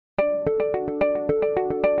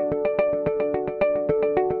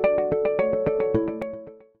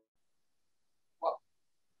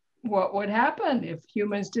What would happen if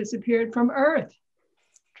humans disappeared from Earth?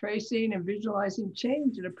 Tracing and visualizing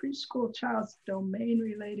change in a preschool child's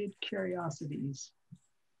domain-related curiosities.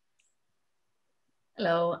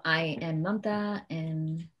 Hello, I am Mamta,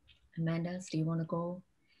 and Amanda, do you want to go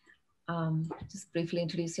just briefly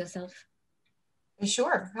introduce yourself?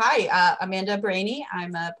 Sure. Hi, Amanda Brainy.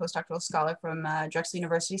 I'm a postdoctoral scholar from Drexel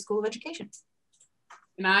University School of Education.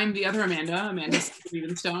 And I'm the other Amanda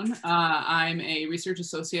Stevenstone. I'm a research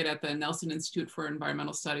associate at the Nelson Institute for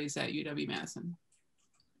Environmental Studies at UW-Madison.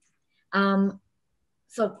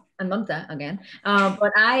 So I'm Mamta again,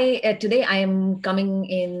 but today I am coming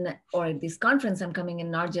in, or this conference, I'm coming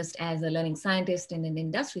in not just as a learning scientist in an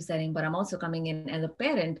industry setting, but I'm also coming in as a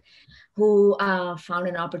parent who found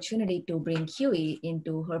an opportunity to bring QE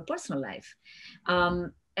into her personal life.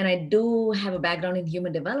 And I do have a background in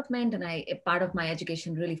human development, and a part of my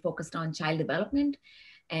education really focused on child development.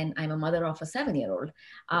 And I'm a mother of a 7-year-old.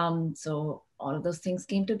 So all of those things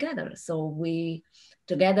came together. So we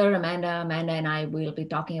together, Amanda and I will be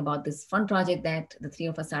talking about this fun project that the three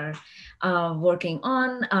of us are working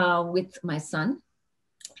on with my son.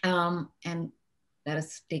 And let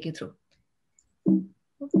us take you through.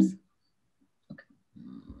 Oops. Okay.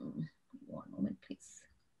 One moment, please.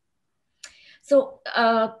 So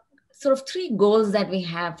sort of 3 goals that we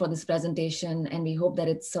have for this presentation, and we hope that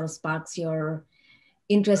it sort of sparks your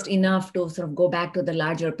interest enough to sort of go back to the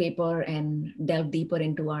larger paper and delve deeper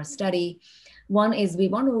into our study. One is we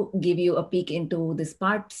want to give you a peek into this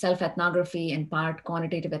part self-ethnography and part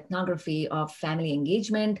quantitative ethnography of family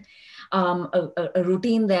engagement, a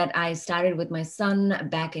routine that I started with my son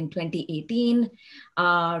back in 2018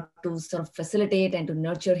 to sort of facilitate and to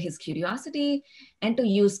nurture his curiosity and to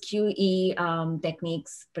use QE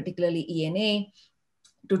techniques, particularly ENA,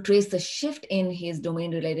 to trace the shift in his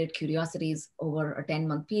domain-related curiosities over a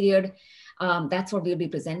 10-month period. That's what we'll be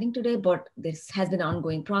presenting today, but this has been an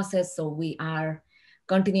ongoing process, so we are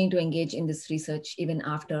continuing to engage in this research even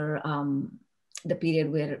after the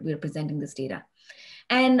period where we're presenting this data.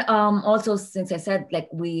 And also, since I said, like,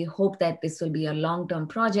 we hope that this will be a long-term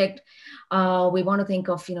project, we want to think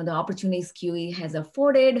of, the opportunities QE has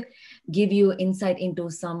afforded, give you insight into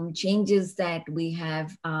some changes that we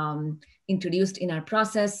have introduced in our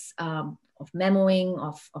process of memoing,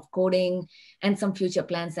 of coding, and some future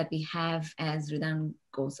plans that we have as Ridan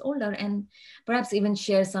goes older, and perhaps even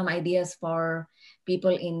share some ideas for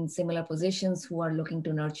people in similar positions who are looking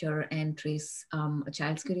to nurture and trace a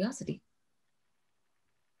child's curiosity.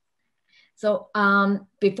 So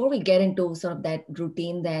before we get into sort of that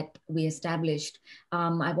routine that we established,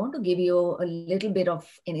 I want to give you a little bit of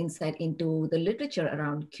an insight into the literature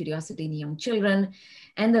around curiosity in young children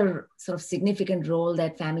and the sort of significant role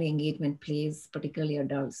that family engagement plays, particularly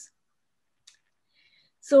adults.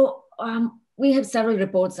 So we have several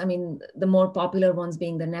reports. I mean, the more popular ones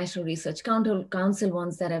being the National Research Council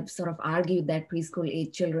ones that have sort of argued that preschool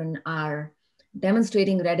age children are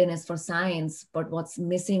demonstrating readiness for science, but what's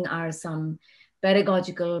missing are some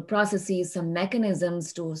pedagogical processes, some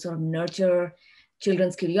mechanisms to sort of nurture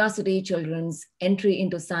children's curiosity, children's entry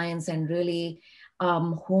into science, and really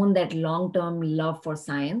hone that long-term love for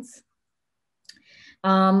science.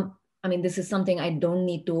 I mean, this is something I don't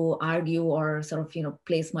need to argue or sort of,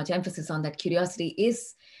 place much emphasis on, that curiosity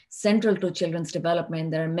is central to children's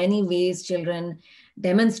development. There are many ways children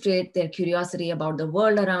demonstrate their curiosity about the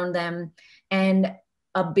world around them. And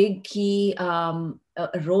a big key a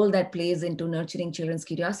role that plays into nurturing children's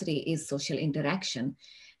curiosity is social interaction.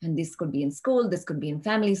 And this could be in school, this could be in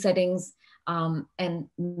family settings, and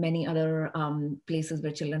many other places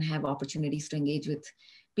where children have opportunities to engage with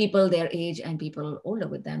people their age and people older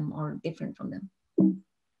with them or different from them.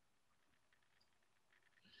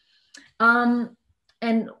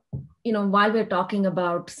 And while we're talking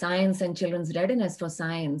about science and children's readiness for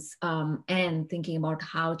science and thinking about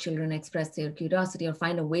how children express their curiosity or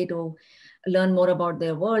find a way to learn more about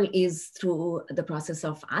their world is through the process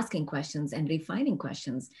of asking questions and refining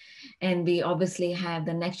questions. And we obviously have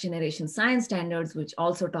the next generation science standards, which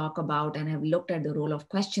also talk about and have looked at the role of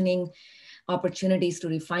questioning, opportunities to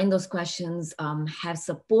refine those questions, have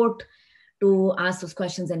support to ask those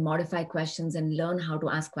questions and modify questions and learn how to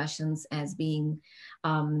ask questions as being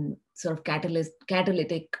sort of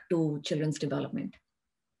catalytic to children's development.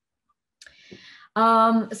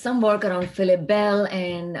 Some work around Philip Bell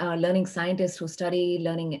and learning scientists who study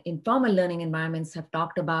informal learning environments have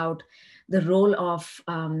talked about the role of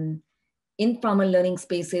informal learning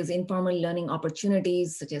spaces, informal learning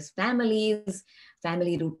opportunities such as families,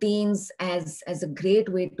 family routines as a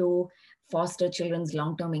great way to foster children's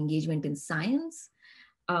long-term engagement in science.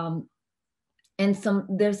 And And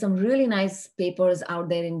there's some really nice papers out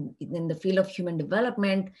there in the field of human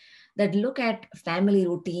development that look at family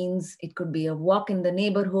routines. It could be a walk in the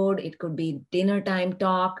neighborhood. It could be dinner time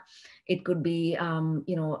talk. It could be,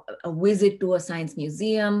 a visit to a science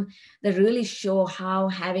museum, that really show how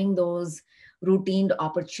having those routine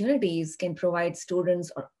opportunities can provide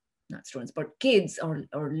students, or not students, but kids or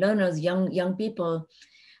learners, young people,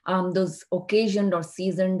 those occasioned or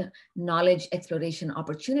seasoned knowledge exploration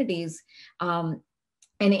opportunities. And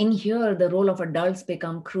in here, the role of adults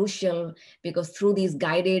become crucial, because through these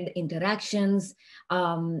guided interactions,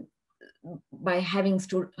 by having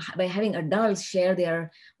adults share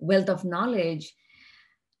their wealth of knowledge,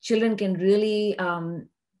 children can really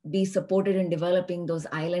be supported in developing those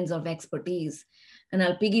islands of expertise. And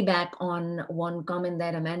I'll piggyback on one comment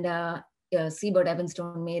that Amanda Siebert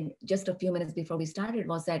Evanstone made just a few minutes before we started,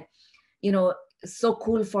 was that, it's so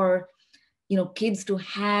cool for kids to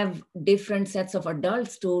have different sets of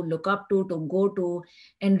adults to look up to go to,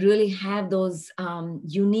 and really have those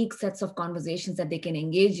unique sets of conversations that they can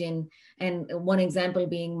engage in. And one example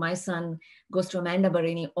being, my son goes to Amanda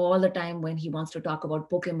Barini all the time when he wants to talk about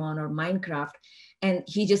Pokemon or Minecraft. And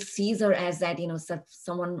he just sees her as that,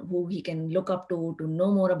 someone who he can look up to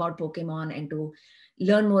know more about Pokemon and to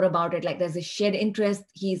learn more about it. Like, there's a shared interest.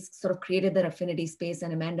 He's sort of created that affinity space,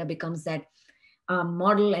 and Amanda becomes that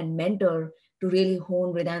model and mentor to really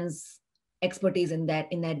hone Ridan's expertise in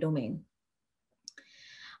that domain.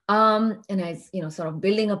 And as sort of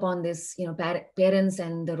building upon this, parents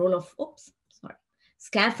and the role of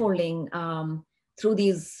scaffolding through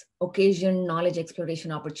these occasion knowledge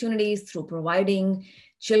exploration opportunities, through providing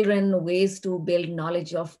children ways to build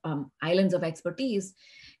knowledge of islands of expertise,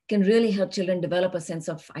 can really help children develop a sense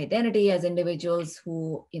of identity as individuals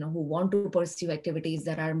who want to pursue activities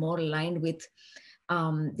that are more aligned with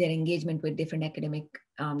their engagement with different academic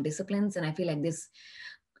disciplines. And I feel like this,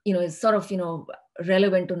 is sort of,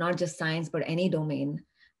 relevant to not just science, but any domain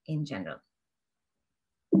in general.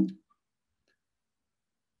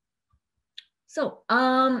 So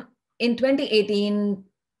in 2018,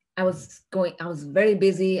 I was very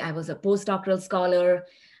busy. I was a postdoctoral scholar.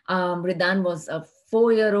 Ridan was a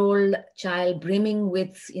 4-year-old child brimming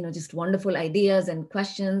with, just wonderful ideas and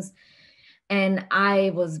questions. And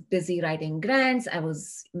I was busy writing grants. I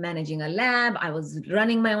was managing a lab. I was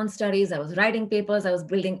running my own studies. I was writing papers. I was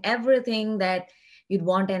building everything that you'd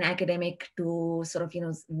want an academic to sort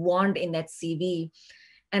of, want in that CV.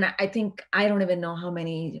 And I think, I don't even know how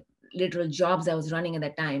many literal jobs I was running at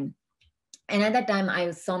that time. And at that time,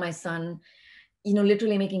 I saw my son,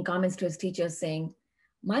 literally making comments to his teachers saying,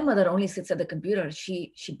 my mother only sits at the computer.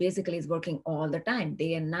 She basically is working all the time,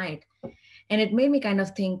 day and night. And it made me kind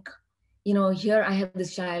of think, here I have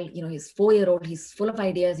this child, he's 4-year-old, he's full of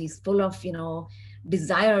ideas, he's full of,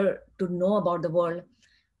 desire to know about the world.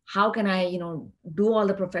 How can I, do all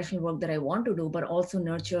the professional work that I want to do, but also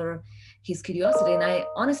nurture his curiosity? And I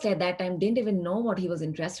honestly, at that time, didn't even know what he was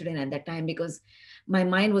interested in at that time, because my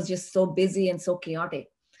mind was just so busy and so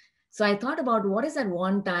chaotic. So I thought about, what is that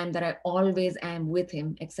one time that I always am with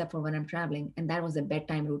him, except for when I'm traveling? And that was a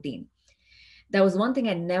bedtime routine. That was one thing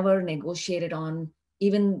I never negotiated on.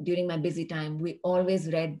 Even during my busy time, we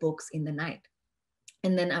always read books in the night.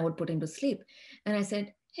 And then I would put him to sleep. And I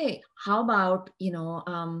said, hey, how about,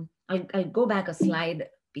 I'll go back a slide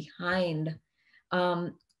behind.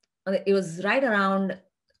 It was right around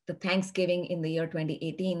the Thanksgiving in the year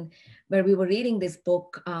 2018, where we were reading this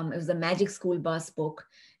book. It was the Magic School Bus book.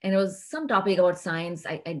 And it was some topic about science.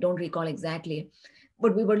 I don't recall exactly.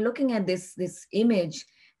 But we were looking at this image,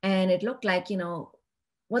 and it looked like,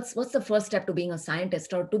 what's the first step to being a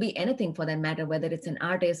scientist, or to be anything for that matter, whether it's an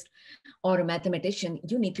artist or a mathematician?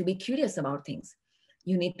 You need to be curious about things.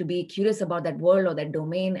 You need to be curious about that world or that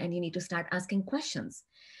domain, and you need to start asking questions.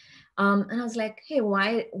 And I was like, hey,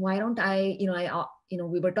 why don't I,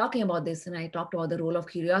 we were talking about this, and I talked about the role of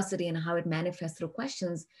curiosity and how it manifests through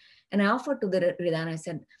questions. And I offered to Ridan, I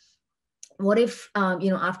said, what if,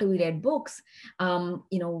 after we read books,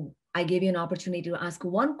 I gave you an opportunity to ask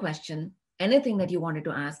one question, anything that you wanted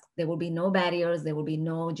to ask. There will be no barriers, there will be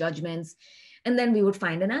no judgments. And then we would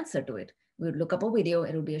find an answer to it. We would look up a video.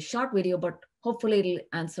 It will be a short video, but hopefully it'll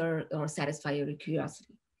answer or satisfy your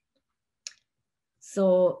curiosity.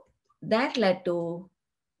 So that led to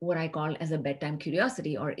what I call as a bedtime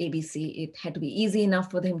curiosity, or ABC. It had to be easy enough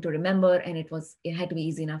for him to remember, and it had to be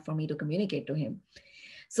easy enough for me to communicate to him.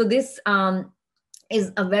 So this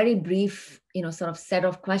is a very brief, sort of set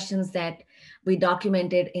of questions that we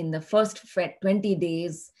documented in the first 20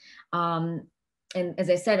 days. And as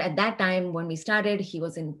I said, at that time when we started, he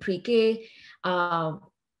was in pre-K.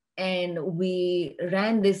 and we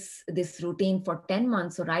ran this routine for 10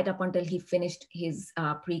 months, so right up until he finished his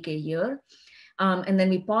pre-K year. And then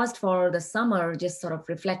we paused for the summer, just sort of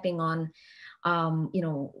reflecting on,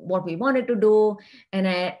 what we wanted to do. And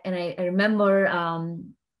I remember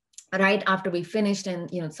right after we finished and,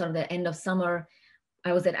 sort of the end of summer,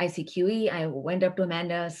 I was at ICQE. I went up to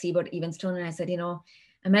Amanda Siebert-Evenstone and I said,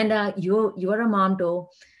 Amanda, you are a mom too.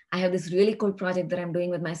 I have this really cool project that I'm doing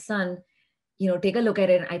with my son. Take a look at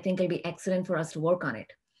it. I think it'll be excellent for us to work on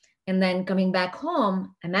it. And then coming back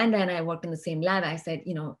home, Amanda and I worked in the same lab. I said,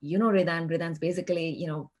 Ridan's basically,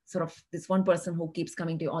 sort of this one person who keeps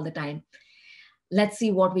coming to you all the time. Let's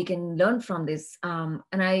see what we can learn from this. And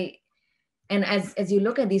as you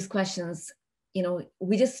look at these questions,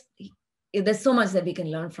 there's so much that we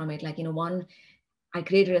can learn from it. Like, one, I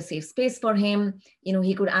created a safe space for him.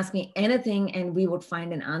 He could ask me anything and we would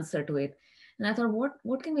find an answer to it. And I thought,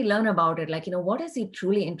 what can we learn about it? Like, what is he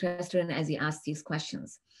truly interested in as he asks these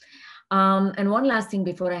questions? And one last thing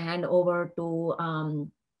before I hand over to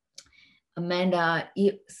Amanda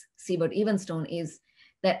Siebert-Evenstone is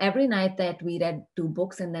that every night that we read 2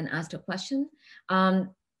 books and then asked a question,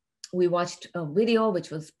 we watched a video,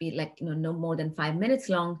 which was no more than 5 minutes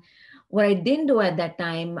long. What I didn't do at that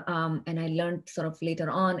time, and I learned sort of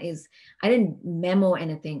later on, is I didn't memo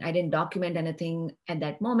anything. I didn't document anything at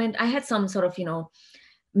that moment. I had some sort of,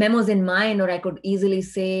 memos in mind, or I could easily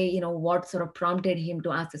say, what sort of prompted him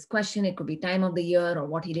to ask this question. It could be time of the year or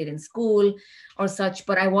what he did in school or such,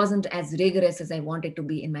 but I wasn't as rigorous as I wanted to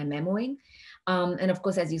be in my memoing. And of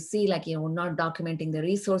course, as you see, not documenting the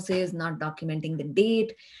resources, not documenting the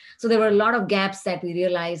date. So there were a lot of gaps that we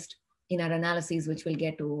realized in our analyses, which we'll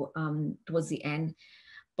get to towards the end.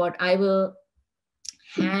 But I will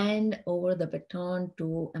hand over the baton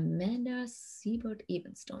to Amanda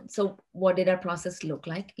Siebert-Evenstone. So what did our process look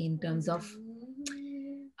like in terms of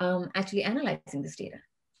actually analyzing this data?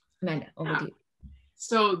 Amanda, over to you.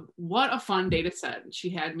 So what a fun data set. She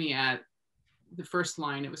had me at the first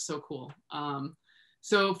line. It was so cool.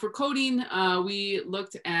 So for coding, we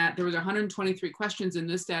looked at, there was 123 questions in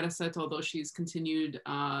this data set, although she's continued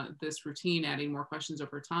this routine, adding more questions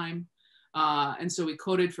over time. And so we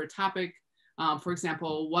coded for topic. For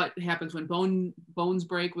example, what happens when bones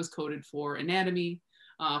break was coded for anatomy.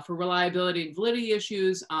 For reliability and validity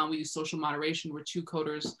issues, we used social moderation, where 2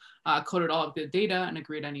 coders coded all of the data and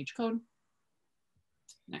agreed on each code.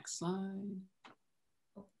 Next slide.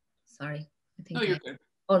 Oh, sorry. I think you're good.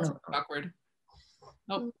 Oh, no. Awkward.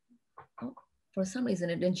 Oh, for some reason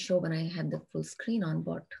it didn't show when I had the full screen on,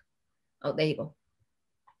 but oh, there you go.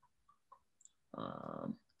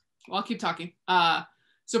 Well, I'll keep talking.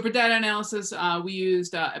 So for data analysis, we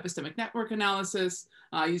used epistemic network analysis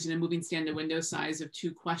using a moving standard window size of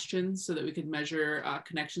 2 questions so that we could measure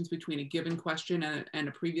connections between a given question and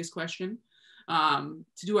a previous question.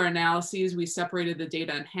 To do our analyses, we separated the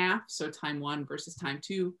data in half, so time 1 versus time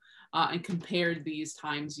 2, and compared these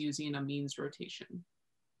times using a means rotation.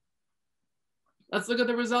 Let's look at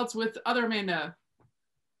the results with other Amanda.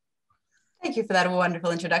 Thank you for that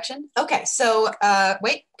wonderful introduction. Okay, so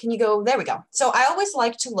wait, can you go, there we go. So I always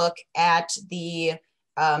like to look at the,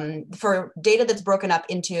 for data that's broken up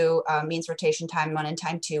into means rotation time 1 and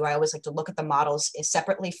time 2, I always like to look at the models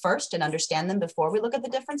separately first and understand them before we look at the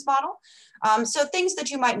difference model. So things that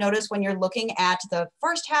you might notice when you're looking at the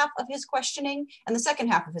first half of his questioning and the second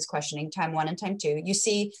half of his questioning, time 1 and time 2, you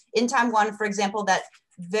see in time 1, for example, that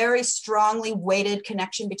very strongly weighted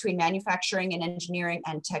connection between manufacturing and engineering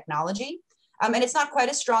and technology. And it's not quite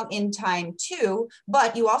as strong in time 2,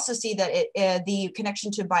 but you also see that the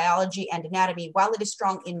connection to biology and anatomy, while it is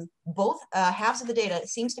strong in both halves of the data, it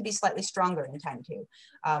seems to be slightly stronger in time 2.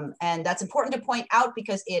 And that's important to point out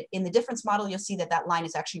because in the difference model, you'll see that that line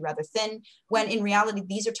is actually rather thin, when in reality,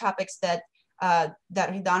 these are topics that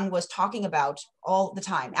Ridan was talking about all the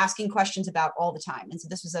time, asking questions about all the time. And so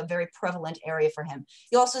this was a very prevalent area for him.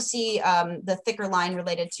 You also see the thicker line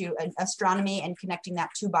related to astronomy and connecting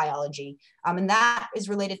that to biology. And that is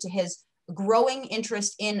related to his growing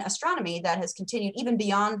interest in astronomy that has continued even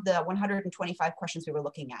beyond the 125 questions we were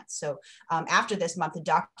looking at. So after this month, it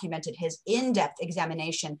documented his in-depth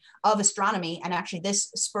examination of astronomy. And actually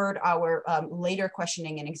this spurred our later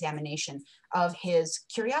questioning and examination of his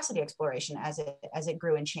curiosity exploration as it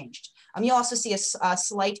grew and changed. You'll also see a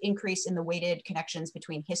slight increase in the weighted connections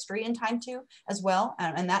between history and time 2 as well.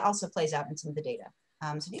 And that also plays out in some of the data.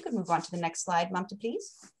 So if you could move on to the next slide, Mamta,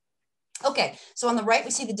 please. Okay, so on the right,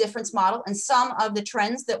 we see the difference model, and some of the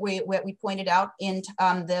trends that we pointed out in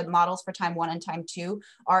the models for time 1 and time 2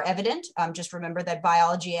 are evident. Just remember that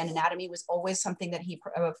biology and anatomy was always something that he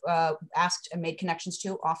asked and made connections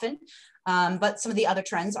to often. But some of the other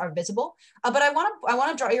trends are visible. But I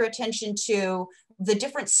want to draw your attention to the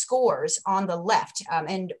different scores on the left,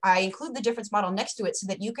 and I include the difference model next to it so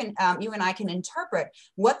that you and I can interpret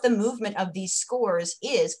what the movement of these scores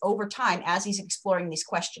is over time as he's exploring these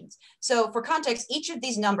questions. So for context, each of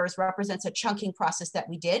these numbers represents a chunking process that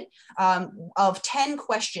we did of 10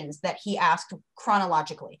 questions that he asked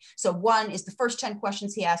chronologically. So 1 is the first 10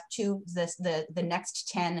 questions he asked, 2 is the next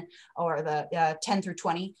 10, or the 10 through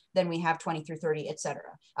 20, then we have 20 through 30, etc.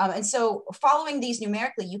 And so following these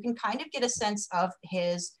numerically, you can kind of get a sense of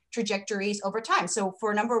his trajectories over time. So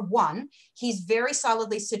for number 1, he's very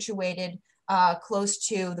solidly situated close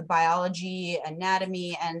to the biology,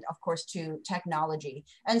 anatomy, and of course to technology.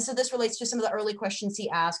 And so this relates to some of the early questions he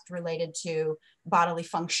asked related to bodily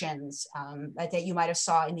functions that you might have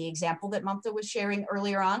saw in the example that Mamta was sharing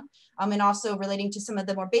earlier on, and also relating to some of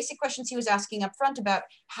the more basic questions he was asking up front about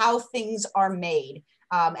how things are made.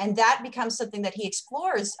 And that becomes something that he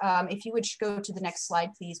explores. If you would go to the next slide,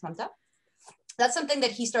 please, Mamta. That's something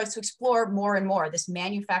that he starts to explore more and more, this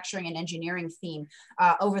manufacturing and engineering theme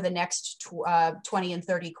over the next 20 and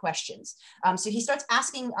 30 questions. So he starts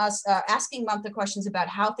asking Mamta questions about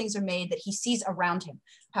how things are made that he sees around him.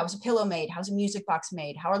 How is a pillow made? How's a music box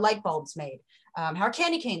made? How are light bulbs made? How are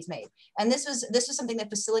candy canes made? And this was something that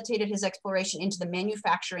facilitated his exploration into the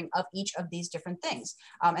manufacturing of each of these different things.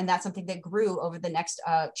 And that's something that grew over the next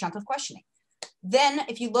chunk of questioning. Then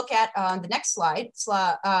if you look at the next slide,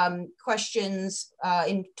 questions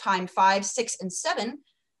in time 5, 6, and 7,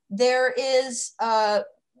 there is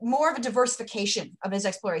more of a diversification of his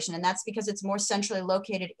exploration. And that's because it's more centrally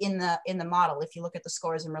located in the model. If you look at the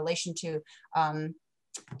scores in relation to the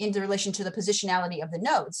positionality of the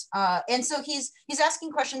nodes. And so he's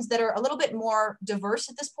asking questions that are a little bit more diverse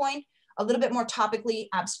at this point, a little bit more topically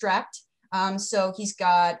abstract. So he's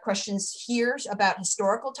got questions here about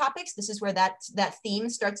historical topics. This is where that theme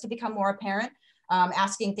starts to become more apparent.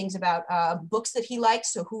 Asking things about books that he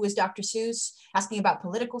likes. So who is Dr. Seuss? Asking about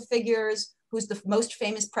political figures. Who's the most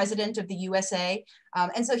famous president of the USA?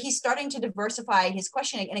 And so he's starting to diversify his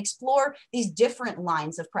questioning and explore these different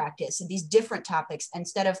lines of practice and these different topics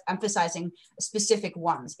instead of emphasizing specific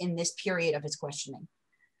ones in this period of his questioning.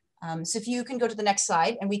 So if you can go to the next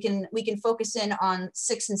slide, and we can focus in on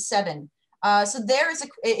 6 and 7. So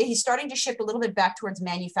he's starting to shift a little bit back towards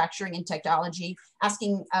manufacturing and technology,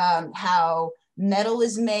 asking how metal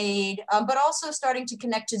is made, but also starting to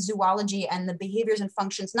connect to zoology and the behaviors and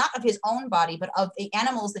functions, not of his own body, but of the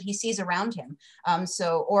animals that he sees around him.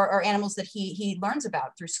 Or animals that he learns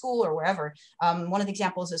about through school or wherever. One of the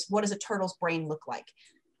examples is, what does a turtle's brain look like?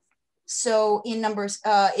 So in numbers,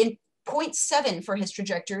 in point 7 for his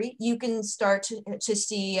trajectory, you can start to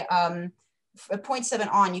see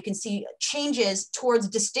 0.7 on, you can see changes towards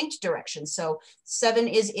distinct directions. So 7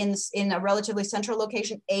 is in a relatively central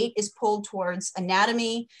location, 8 is pulled towards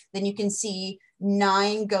anatomy, then you can see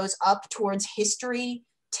 9 goes up towards history,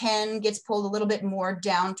 10 gets pulled a little bit more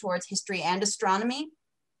down towards history and astronomy.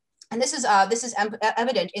 And this is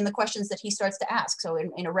evident in the questions that he starts to ask. So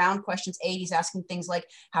in around questions 8, he's asking things like,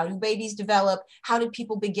 how do babies develop? How did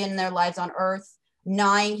people begin their lives on Earth?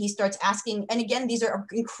 9, he starts asking, and again, these are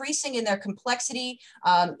increasing in their complexity,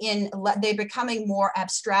 they're becoming more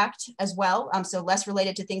abstract as well, so less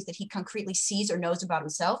related to things that he concretely sees or knows about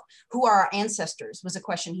himself. Who are our ancestors was a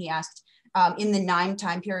question he asked in the 9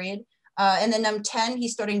 time period. And then 10,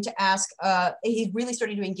 he's starting to ask, he's really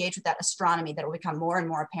starting to engage with that astronomy that will become more and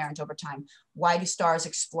more apparent over time. Why do stars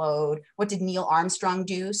explode? What did Neil Armstrong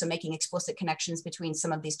do? So making explicit connections between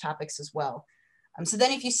some of these topics as well. So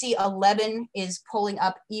then if you see 11 is pulling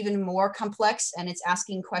up even more complex, and it's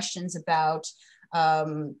asking questions about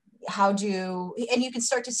and you can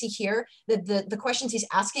start to see here that the questions he's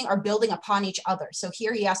asking are building upon each other. So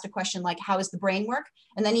here he asked a question like, how does the brain work?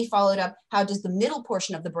 And then he followed up, how does the middle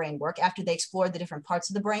portion of the brain work, after they explored the different parts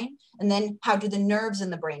of the brain? And then how do the nerves in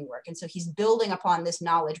the brain work? And so he's building upon this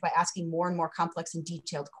knowledge by asking more and more complex and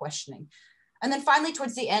detailed questioning. And then finally,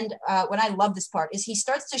 towards the end, when I love this part, is he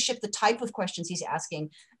starts to shift the type of questions he's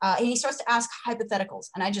asking, and he starts to ask hypotheticals.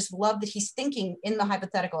 And I just love that he's thinking in the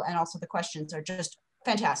hypothetical, and also the questions are just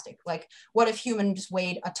fantastic. Like, what if humans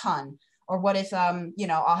weighed a ton? Or what if, you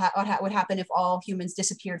know, what would happen if all humans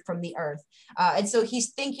disappeared from the earth? And so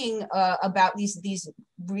he's thinking about these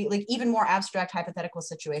like even more abstract hypothetical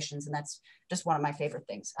situations. And that's just one of my favorite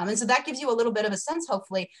things. And so that gives you a little bit of a sense,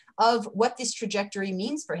 hopefully, of what this trajectory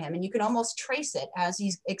means for him. And you can almost trace it as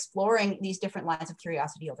he's exploring these different lines of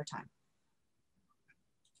curiosity over time.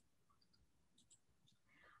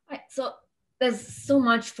 Right, so there's so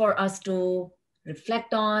much for us to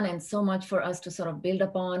reflect on and so much for us to sort of build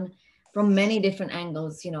upon from many different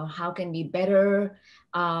angles. You know, how can we better,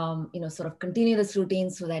 you know, sort of continue this routine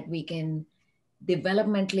so that we can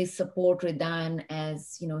developmentally support Ridan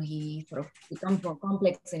as, you know, he sort of becomes more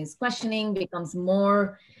complex in his questioning, becomes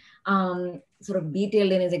more sort of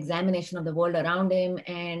detailed in his examination of the world around him.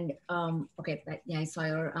 And okay, yeah, I saw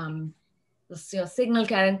your signal,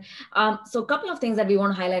 Karen. So a couple of things that we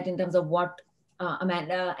want to highlight in terms of what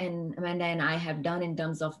Amanda and I have done in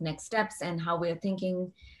terms of next steps and how we're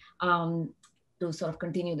thinking to sort of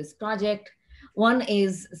continue this project. One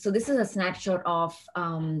is, so this is a snapshot of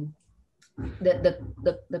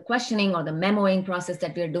the questioning or the memoing process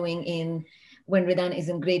that we're doing in when Ridan is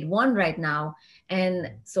in grade 1 right now.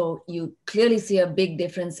 And so you clearly see a big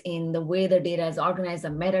difference in the way the data is organized, the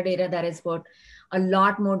metadata that is put, a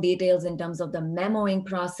lot more details in terms of the memoing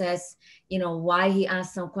process, you know, why he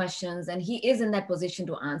asked some questions, and he is in that position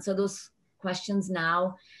to answer those questions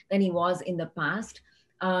now than he was in the past.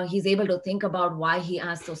 He's able to think about why he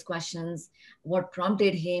asked those questions, what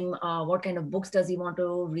prompted him, what kind of books does he want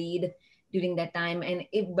to read during that time, and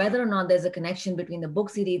whether or not there's a connection between the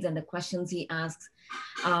books he reads and the questions he asks.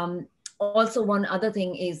 Also, one other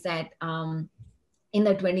thing is that in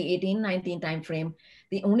the 2018-19 timeframe,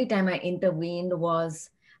 the only time I intervened was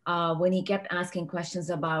when he kept asking questions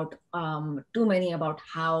about too many about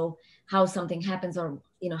how something happens or,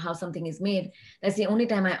 you know, how something is made. That's the only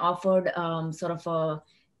time I offered sort of a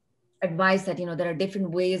advice that, you know, there are different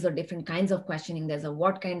ways or different kinds of questioning. There's a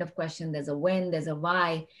what kind of question, there's a when, there's a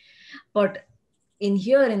why. But in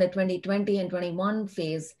here in the 2020 and 21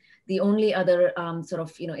 phase, the only other sort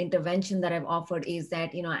of, you know, intervention that I've offered is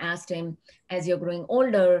that, you know, I asked him, as you're growing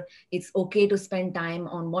older, it's okay to spend time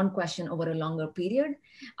on one question over a longer period.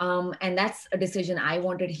 And that's a decision I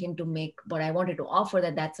wanted him to make, but I wanted to offer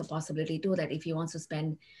that that's a possibility too, that if he wants to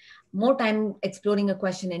spend more time exploring a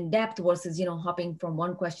question in depth versus, you know, hopping from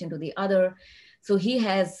one question to the other. So he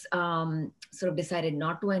has sort of decided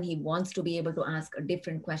not to, and he wants to be able to ask a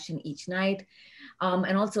different question each night.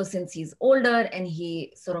 And also since he's older and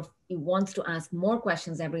he wants to ask more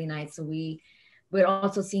questions every night. So we're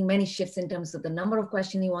also seeing many shifts in terms of the number of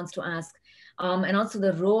questions he wants to ask. And also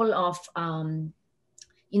the role of,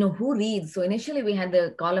 you know, who reads. So initially we had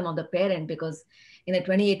the column of the parent because in the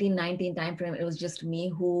 2018-19 timeframe, it was just me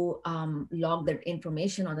who logged the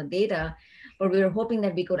information or the data. But we were hoping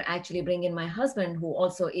that we could actually bring in my husband, who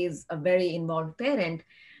also is a very involved parent,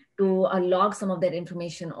 to log some of that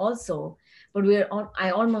information also. But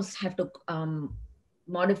I almost have to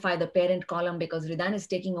modify the parent column because Ridan is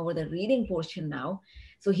taking over the reading portion now.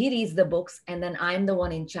 So he reads the books and then I'm the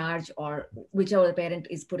one in charge, or whichever parent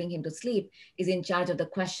is putting him to sleep is in charge of the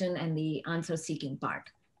question and the answer seeking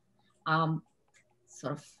part.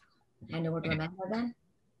 Sort of hand over to Amanda then.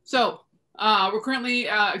 So we're currently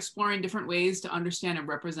exploring different ways to understand and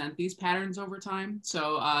represent these patterns over time.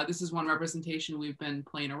 So this is one representation we've been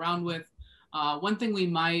playing around with. One thing we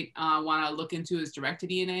might want to look into is directed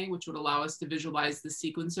DNA, which would allow us to visualize the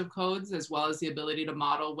sequence of codes, as well as the ability to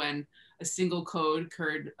model when a single code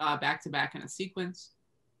occurred back to back in a sequence.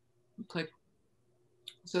 Click.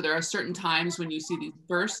 So there are certain times when you see these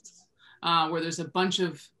bursts where there's a bunch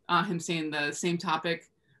of him saying the same topic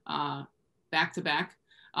back to back.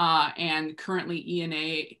 And currently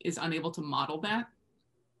ENA is unable to model that.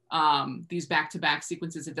 These back-to-back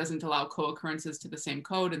sequences, it doesn't allow co-occurrences to the same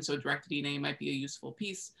code, and so directed DNA might be a useful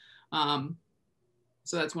piece.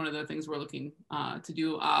 So that's one of the things we're looking to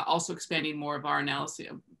do. Also expanding more of our analysis.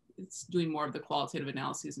 It's doing more of the qualitative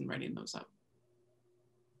analyses and writing those up.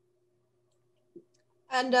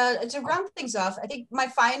 And to round things off, I think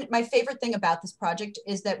my favorite thing about this project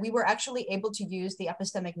is that we were actually able to use the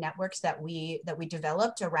epistemic networks that we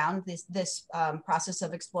developed around this process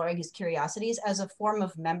of exploring his curiosities as a form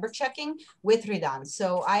of member checking with Ridan.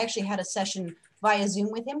 So I actually had a session via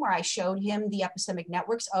Zoom with him where I showed him the epistemic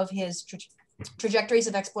networks of his trajectories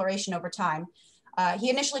of exploration over time. He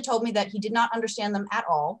initially told me that he did not understand them at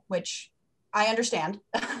all, which I understand.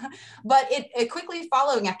 But it quickly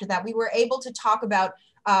following after that, we were able to talk about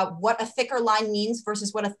what a thicker line means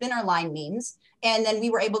versus what a thinner line means. And then we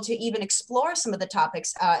were able to even explore some of the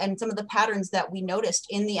topics and some of the patterns that we noticed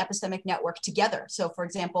in the epistemic network together. So for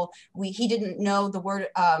example, he didn't know the word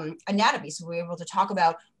anatomy. So we were able to talk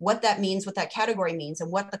about what that means, what that category means,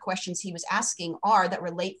 and what the questions he was asking are that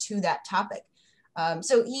relate to that topic.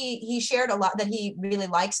 So he shared a lot that he really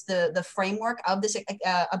likes the framework of this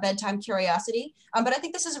a bedtime curiosity. But I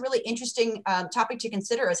think this is a really interesting topic to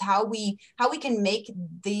consider, is how we can make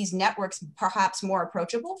these networks perhaps more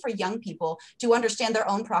approachable for young people to understand their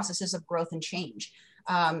own processes of growth and change.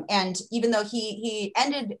 And even though he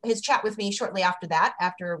ended his chat with me shortly after that,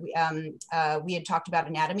 after we had talked about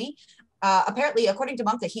anatomy, apparently, according to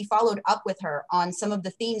Mamta, he followed up with her on some of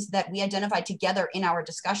the themes that we identified together in our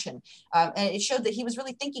discussion. And it showed that he was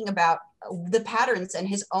really thinking about the patterns and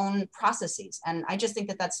his own processes. And I just think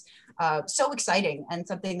that that's so exciting and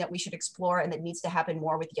something that we should explore and that needs to happen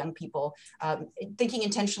more with young people, thinking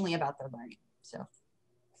intentionally about their learning. So.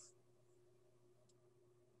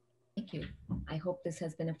 Thank you. I hope this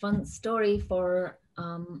has been a fun story for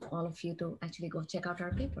all of you to actually go check out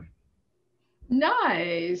our paper.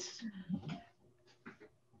 Nice.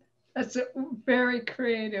 That's a very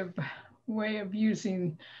creative way of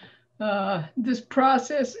using this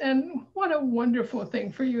process. And what a wonderful thing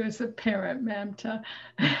for you as a parent, Mamta.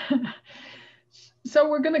 So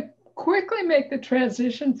we're going to quickly make the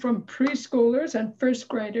transition from preschoolers and first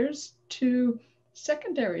graders to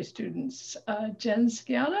secondary students. Jen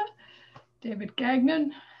Skiana, David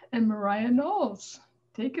Gagnon, and Mariah Knowles.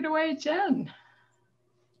 Take it away, Jen.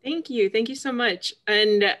 Thank you. Thank you so much.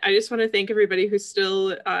 And I just want to thank everybody who's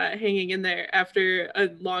still hanging in there after a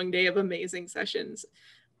long day of amazing sessions.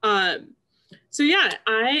 So yeah,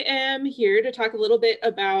 I am here to talk a little bit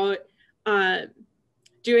about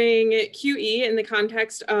doing QE in the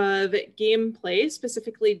context of gameplay,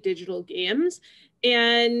 specifically digital games.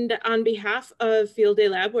 And on behalf of Field Day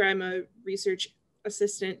Lab, where I'm a research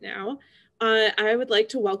assistant now, I would like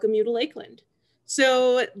to welcome you to Lakeland.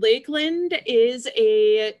 So Lakeland is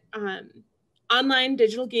a online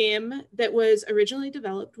digital game that was originally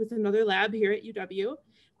developed with another lab here at UW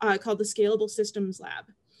called the Scalable Systems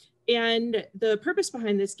Lab. And the purpose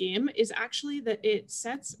behind this game is actually that it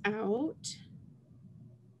sets out,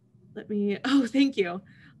 thank you.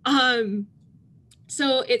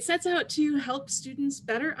 So it sets out to help students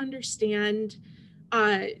better understand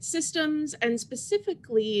systems, and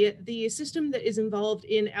specifically the system that is involved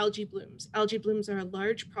in algae blooms. Algae blooms are a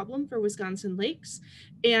large problem for Wisconsin lakes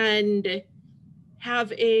and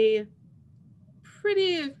have a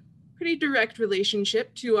pretty direct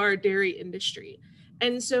relationship to our dairy industry.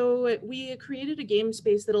 And so we created a game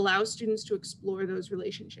space that allows students to explore those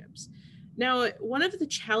relationships. Now, one of the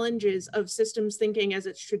challenges of systems thinking as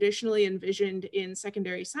it's traditionally envisioned in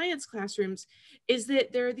secondary science classrooms is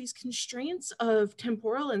that there are these constraints of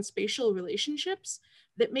temporal and spatial relationships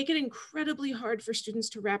that make it incredibly hard for students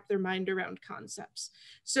to wrap their mind around concepts.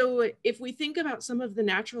 So if we think about some of the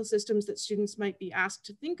natural systems that students might be asked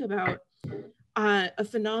to think about, a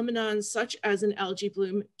phenomenon such as an algae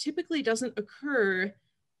bloom typically doesn't occur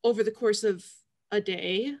over the course of a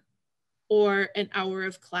day or an hour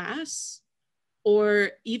of class,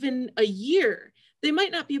 or even a year. They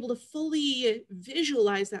might not be able to fully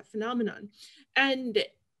visualize that phenomenon. And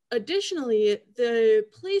additionally, the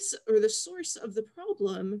place or the source of the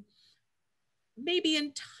problem may be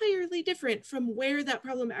entirely different from where that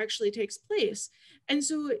problem actually takes place. And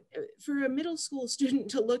so for a middle school student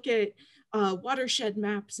to look at watershed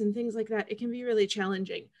maps and things like that, it can be really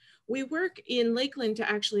challenging. We work in Lakeland to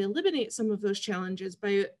actually eliminate some of those challenges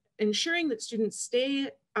by ensuring that students stay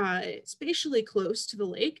spatially close to the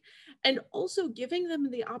lake, and also giving them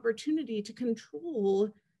the opportunity to control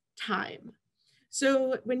time.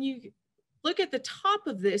 So when you look at the top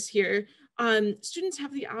of this here, students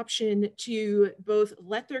have the option to both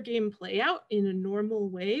let their game play out in a normal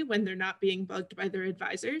way when they're not being bugged by their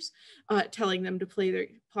advisors, telling them to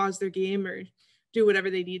pause their game or do whatever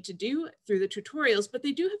they need to do through the tutorials, but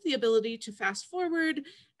they do have the ability to fast forward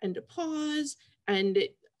and to pause and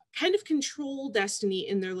kind of control destiny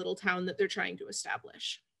in their little town that they're trying to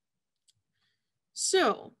establish.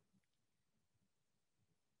 So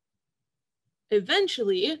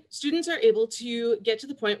eventually, students are able to get to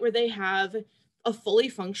the point where they have a fully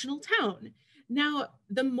functional town. Now,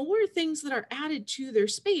 the more things that are added to their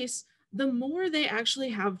space, the more they actually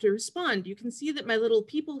have to respond. You can see that my little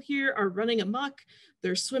people here are running amok.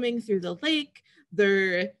 They're swimming through the lake.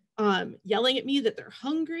 They're yelling at me that they're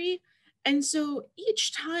hungry. And so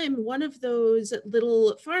each time one of those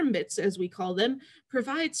little farm bits, as we call them,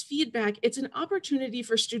 provides feedback, it's an opportunity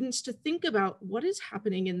for students to think about what is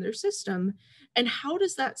happening in their system and how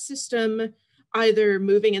does that system either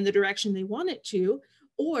moving in the direction they want it to,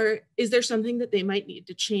 or is there something that they might need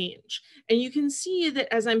to change? And you can see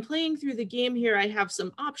that as I'm playing through the game here, I have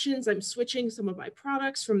some options. I'm switching some of my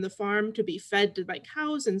products from the farm to be fed to my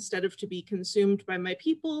cows instead of to be consumed by my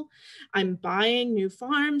people. I'm buying new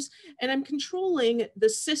farms, and I'm controlling the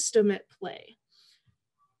system at play.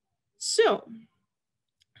 So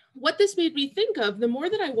what this made me think of, the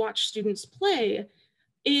more that I watch students play,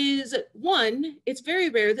 is one, it's very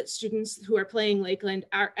rare that students who are playing Lakeland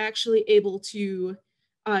are actually able to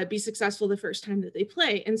be successful the first time that they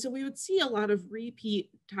play. And so we would see a lot of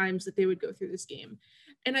repeat times that they would go through this game.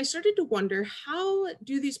 And I started to wonder, how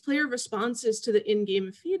do these player responses to the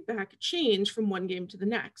in-game feedback change from one game to the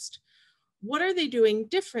next? What are they doing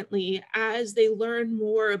differently as they learn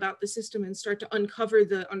more about the system and start to uncover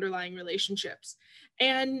the underlying relationships?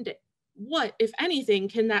 And what, if anything,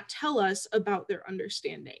 can that tell us about their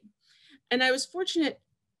understanding? And I was fortunate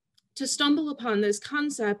to stumble upon this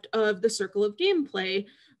concept of the circle of gameplay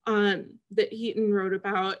that Heaton wrote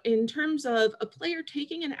about, in terms of a player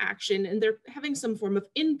taking an action and they're having some form of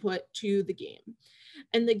input to the game.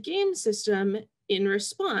 And the game system in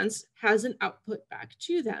response has an output back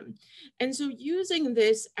to them. And so using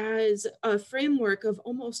this as a framework of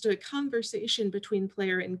almost a conversation between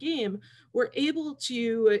player and game, we're able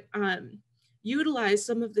to utilize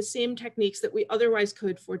some of the same techniques that we otherwise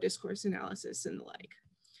could for discourse analysis and the like.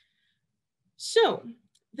 So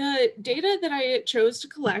the data that I chose to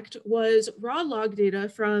collect was raw log data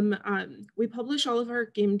from, we publish all of our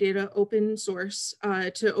game data open source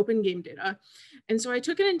to open game data. And so I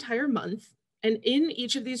took an entire month, and in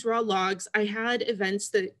each of these raw logs, I had events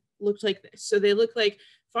that looked like this. So they look like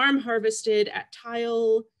farm harvested at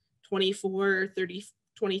tile 24, 30,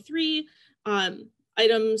 23.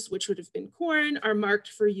 Items, which would have been corn, are marked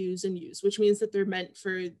for use and use, which means that they're meant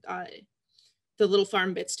for the little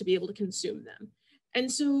farm bits to be able to consume them.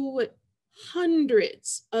 And so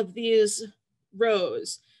hundreds of these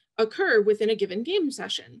rows occur within a given game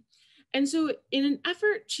session. And so in an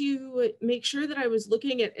effort to make sure that I was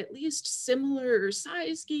looking at least similar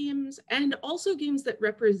size games and also games that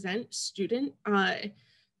represent student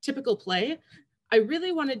typical play, I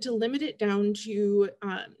really wanted to limit it down to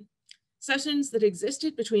sessions that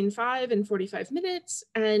existed between 5 and 45 minutes.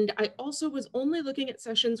 And I also was only looking at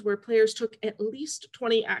sessions where players took at least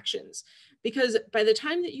 20 actions, because by the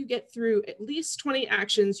time that you get through at least 20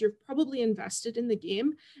 actions, you're probably invested in the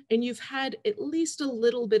game and you've had at least a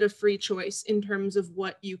little bit of free choice in terms of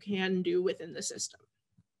what you can do within the system.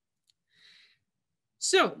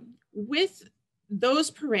 So with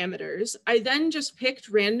those parameters, I then just picked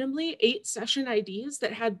randomly 8 session IDs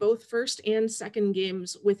that had both first and second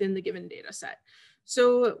games within the given data set.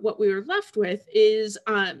 So what we were left with is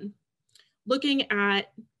looking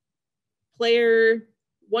at player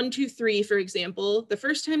 1, 2, 3, for example, the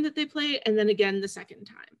first time that they play, and then again the second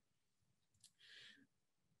time.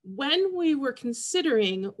 When we were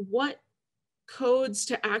considering what codes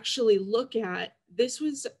to actually look at, this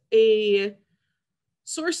was a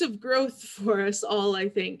source of growth for us all, I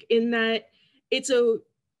think, in that it's an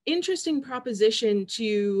interesting proposition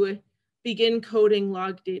to begin coding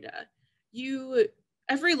log data.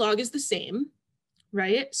 Every log is the same,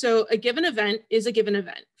 right? So a given event is a given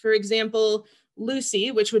event. For example,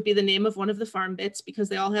 Lucy, which would be the name of one of the farm bits because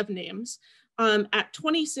they all have names, at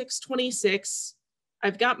 2626,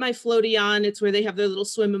 I've got my floaty on, it's where they have their little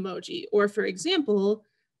swim emoji. Or for example,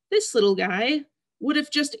 this little guy would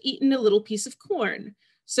have just eaten a little piece of corn.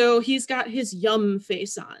 So he's got his yum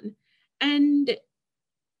face on. And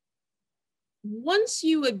once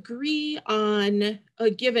you agree on a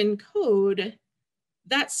given code,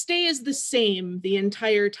 that stays the same the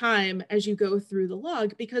entire time as you go through the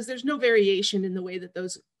log, because there's no variation in the way that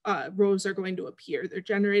those rows are going to appear. They're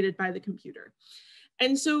generated by the computer.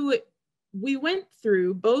 And so we went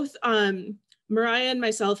through, both Mariah and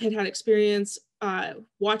myself had experience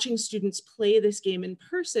watching students play this game in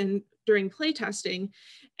person during playtesting.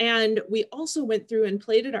 And we also went through and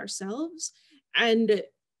played it ourselves and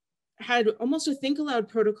had almost a think aloud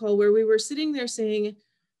protocol where we were sitting there saying,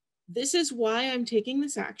 this is why I'm taking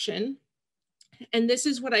this action. And this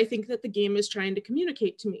is what I think that the game is trying to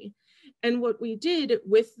communicate to me. And what we did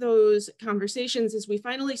with those conversations is we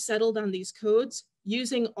finally settled on these codes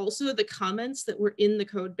using also the comments that were in the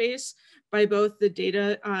code base by both the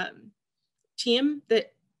data team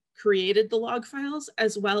that created the log files,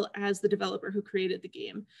 as well as the developer who created the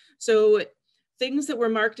game. So things that were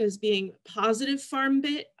marked as being positive farm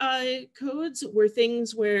bit codes were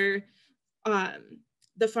things where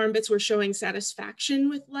the farm bits were showing satisfaction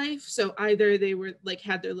with life. So either they were like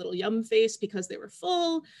had their little yum face because they were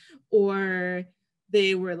full, or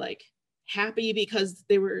they were like happy because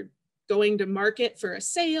they were going to market for a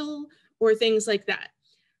sale, or things like that.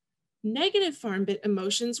 Negative farm bit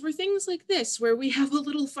emotions were things like this, where we have a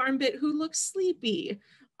little farm bit who looks sleepy.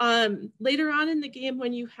 Later on in the game,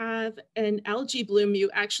 when you have an algae bloom, you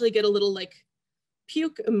actually get a little like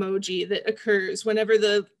puke emoji that occurs whenever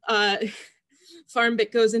the farm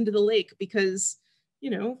bit goes into the lake, because, you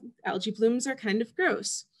know, algae blooms are kind of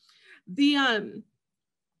gross. The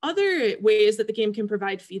other ways that the game can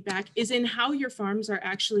provide feedback is in how your farms are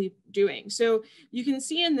actually doing. So you can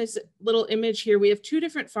see in this little image here, we have two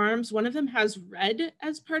different farms. One of them has red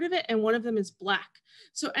as part of it, and one of them is black.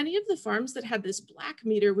 So any of the farms that had this black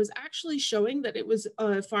meter was actually showing that it was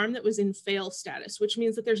a farm that was in fail status, which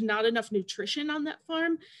means that there's not enough nutrition on that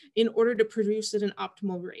farm in order to produce at an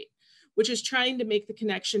optimal rate, which is trying to make the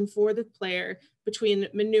connection for the player between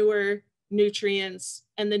manure, nutrients,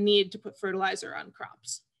 and the need to put fertilizer on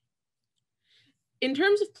crops. In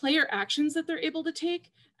terms of player actions that they're able to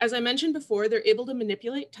take, as I mentioned before, they're able to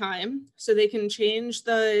manipulate time, so they can change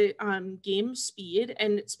the game speed,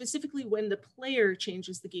 and specifically when the player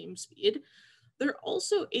changes the game speed. They're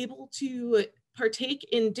also able to partake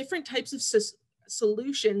in different types of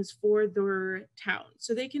solutions for their town.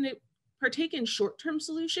 So they can partake in short-term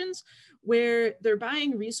solutions where they're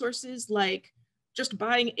buying resources like just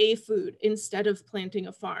buying a food instead of planting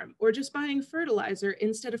a farm, or just buying fertilizer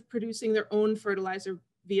instead of producing their own fertilizer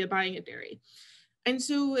via buying a dairy. And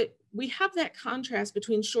so we have that contrast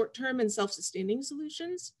between short-term and self-sustaining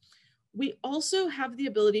solutions. We also have the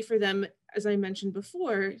ability for them, as I mentioned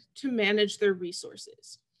before, to manage their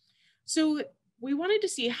resources. So we wanted to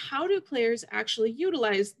see, how do players actually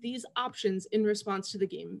utilize these options in response to the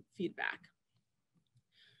game feedback?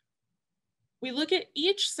 We look at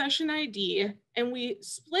each session ID and we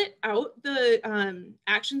split out the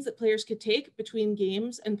actions that players could take between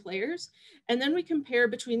games and players, and then we compare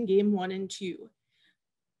between game 1 and 2.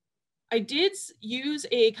 I did use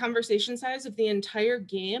a conversation size of the entire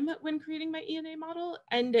game when creating my ENA model,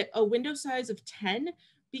 and a window size of 10,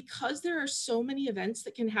 because there are so many events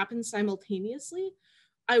that can happen simultaneously.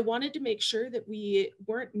 I wanted to make sure that we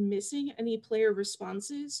weren't missing any player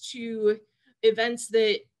responses to events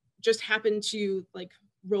that just happen to like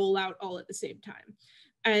roll out all at the same time.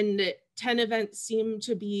 And 10 events seem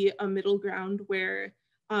to be a middle ground where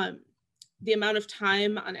the amount of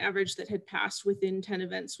time on average that had passed within 10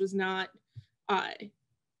 events was not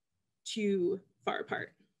too far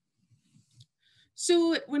apart.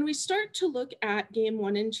 So when we start to look at game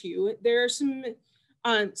 1 and 2, there are some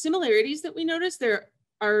similarities that we notice. There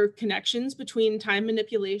are connections between time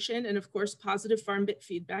manipulation and, of course, positive farm bit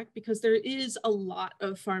feedback, because there is a lot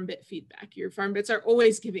of farm bit feedback. Your farm bits are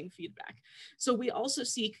always giving feedback. So we also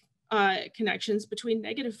see connections between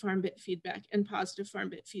negative farm bit feedback and positive farm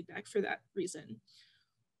bit feedback for that reason.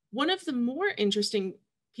 One of the more interesting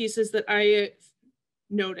pieces that I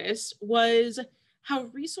noticed was how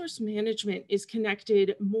resource management is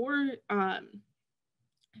connected more,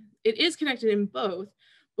 it is connected in both,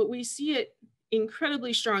 but we see it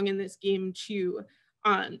incredibly strong in this game 2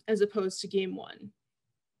 as opposed to game 1.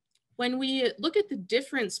 When we look at the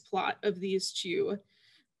difference plot of these two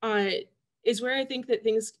is where I think that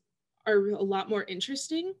things are a lot more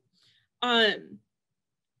interesting. Time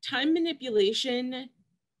manipulation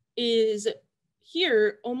is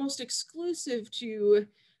here almost exclusive to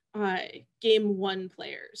game 1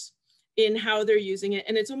 players in how they're using it.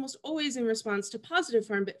 And it's almost always in response to positive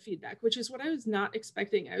farm bit feedback, which is what I was not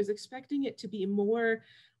expecting. I was expecting it to be more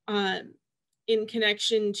in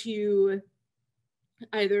connection to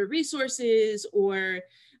either resources or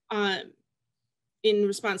in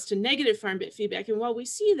response to negative farm bit feedback. And while we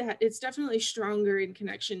see that, it's definitely stronger in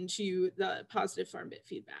connection to the positive farm bit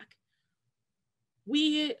feedback.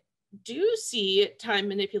 We do see time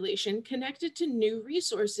manipulation connected to new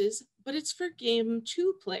resources, but it's for game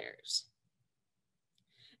 2 players.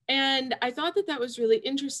 And I thought that that was really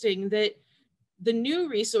interesting, that the new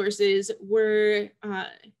resources were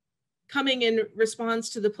coming in response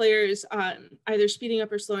to the players either speeding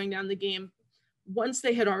up or slowing down the game once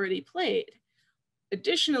they had already played.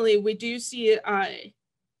 Additionally, we do see a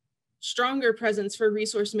stronger presence for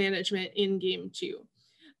resource management in game 2.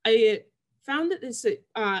 I found that this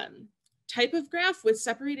type of graph with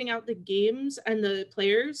separating out the games and the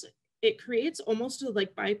players it creates almost a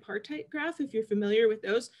like bipartite graph, if you're familiar with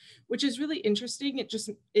those, which is really interesting. It just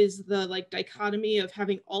is the like dichotomy of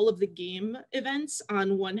having all of the game events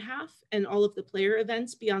on one half and all of the player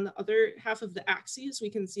events be on the other half of the axes. We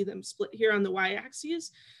can see them split here on the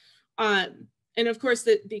y-axis. And of course,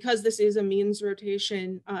 because this is a means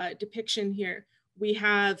rotation depiction here, we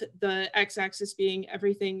have the x-axis being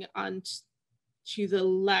everything on to the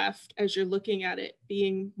left as you're looking at it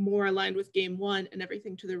being more aligned with game one, and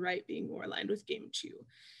everything to the right being more aligned with game two,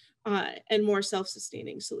 and more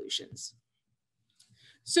self-sustaining solutions.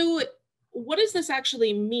 So what does this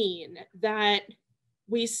actually mean that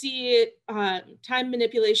we see time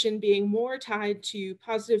manipulation being more tied to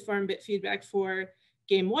positive farm bit feedback for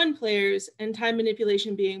game one players, and time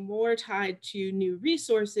manipulation being more tied to new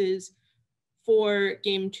resources for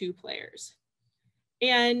game two players?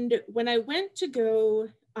 And when I went to go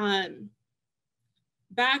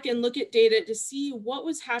back and look at data to see what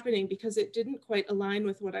was happening, because it didn't quite align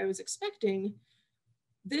with what I was expecting,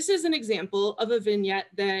 this is an example of a vignette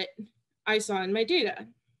that I saw in my data.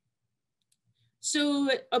 So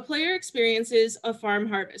a player experiences a farm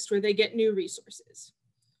harvest where they get new resources.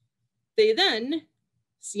 They then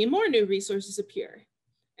see more new resources appear.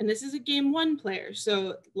 And this is a game one player.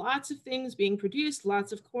 So lots of things being produced,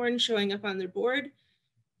 lots of corn showing up on their board.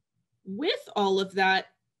 With all of that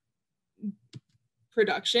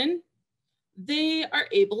production, they are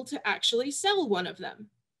able to actually sell one of them.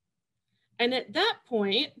 And at that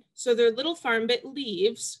point, so their little farm bit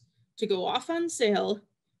leaves to go off on sale,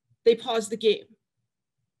 they pause the game.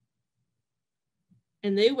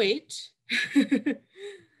 And they wait.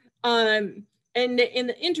 And in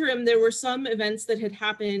the interim, there were some events that had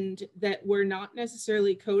happened that were not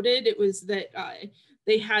necessarily coded. It was that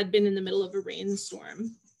they had been in the middle of a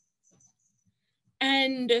rainstorm.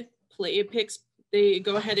 And they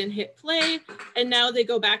go ahead and hit play, and now they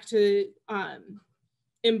go back to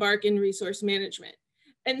embark in resource management.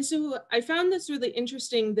 And so I found this really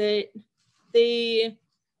interesting that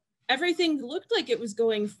everything looked like it was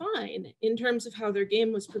going fine in terms of how their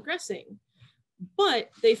game was progressing,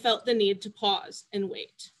 but they felt the need to pause and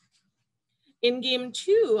wait. In game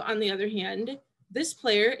two, on the other hand, this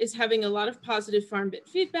player is having a lot of positive farm bit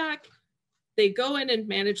feedback. They go in and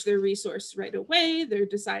manage their resource right away. They're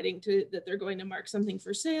deciding that they're going to mark something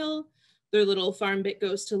for sale. Their little farm bit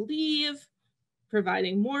goes to leave,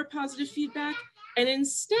 providing more positive feedback. And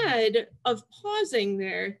instead of pausing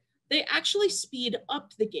there, they actually speed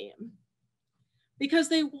up the game because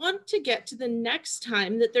they want to get to the next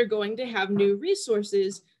time that they're going to have new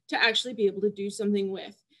resources to actually be able to do something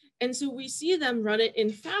with. And so we see them run it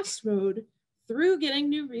in fast mode through getting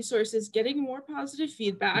new resources, getting more positive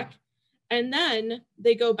feedback, and then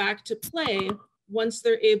they go back to play once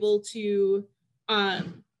they're able to have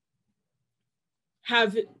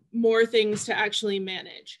more things to actually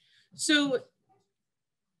manage. So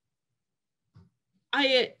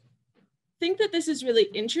I think that this is really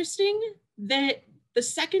interesting, that the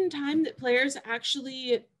second time that players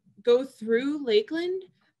actually go through Lakeland,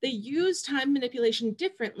 they use time manipulation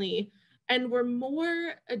differently and were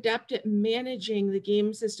more adept at managing the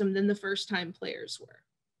game system than the first time players were.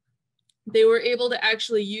 They were able to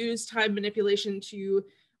actually use time manipulation to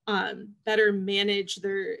better manage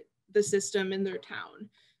the system in their town,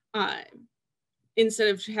 instead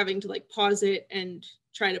of having to like pause it and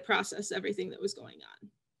try to process everything that was going on.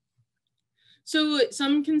 So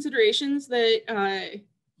some considerations that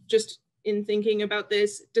just in thinking about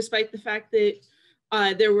this, despite the fact that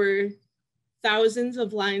there were thousands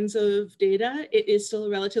of lines of data, it is still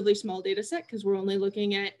a relatively small data set because we're only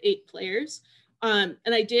looking at 8 players. And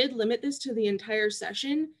I did limit this to the entire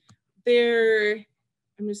session.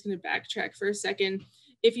 I'm just going to backtrack for a second.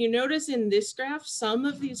 If you notice in this graph, some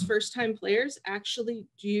of these first-time players actually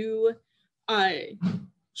do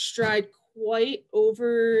stride quite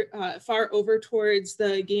far over towards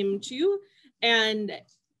the game 2. And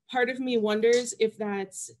part of me wonders if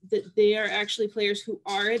that's that they are actually players who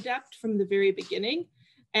are adept from the very beginning,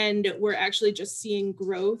 and we're actually just seeing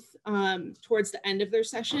growth towards the end of their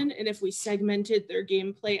session. And if we segmented their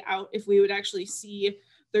gameplay out, if we would actually see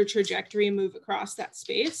their trajectory move across that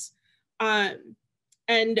space.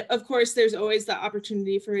 And of course, there's always the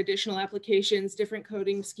opportunity for additional applications, different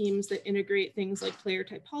coding schemes that integrate things like player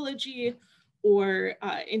typology or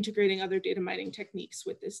integrating other data mining techniques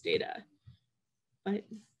with this data. But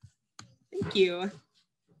thank you.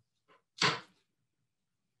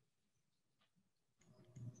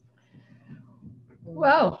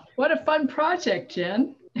 Wow, what a fun project,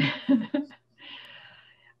 Jen.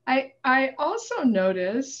 I also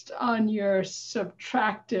noticed on your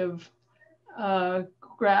subtractive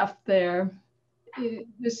graph there,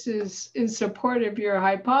 this is in support of your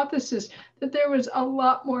hypothesis that there was a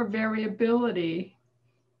lot more variability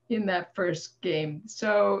in that first game.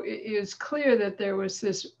 So it is clear that there was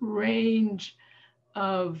this range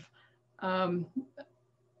of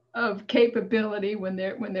capability when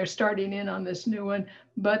they're starting in on this new one,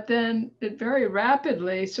 but then it very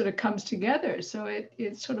rapidly sort of comes together. So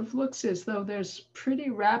it sort of looks as though there's pretty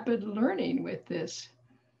rapid learning with this.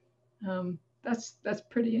 That's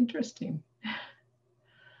pretty interesting.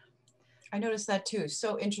 I noticed that too.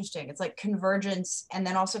 So interesting. It's like convergence and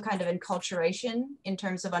then also kind of enculturation in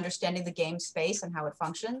terms of understanding the game space and how it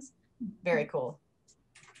functions. Very cool.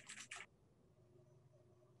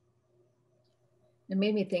 It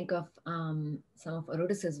made me think of some of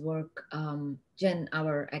Arudis's work. Jen,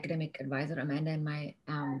 our academic advisor, Amanda, and my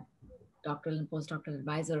doctoral and postdoctoral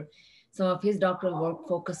advisor, some of his doctoral work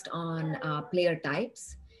focused on player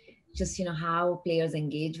types, just, you know, how players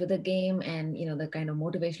engage with the game and, you know, the kind of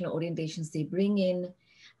motivational orientations they bring in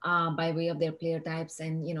by way of their player types.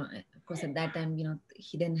 And, you know, of course, at that time, you know,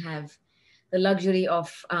 he didn't have the luxury of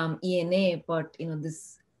ENA, but, you know,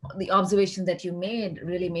 the observation that you made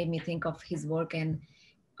really made me think of his work. And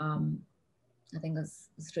I think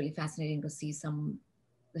it's really fascinating to see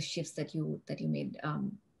the shifts that you made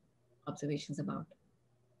observations about.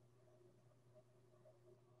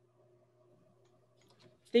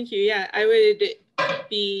 Thank you. Yeah, I would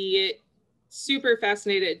be super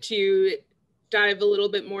fascinated to dive a little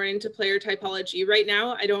bit more into player typology. Right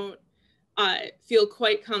now, I don't feel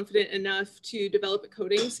quite confident enough to develop a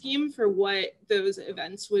coding scheme for what those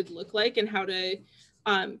events would look like and how to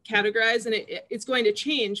categorize. And it's going to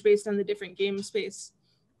change based on the different game space.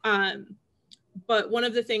 But one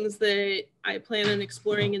of the things that I plan on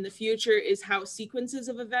exploring in the future is how sequences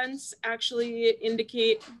of events actually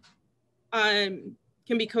indicate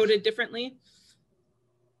can be coded differently,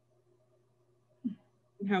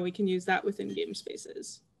 and how we can use that within game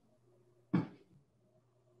spaces.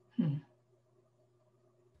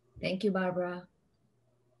 Thank you, Barbara.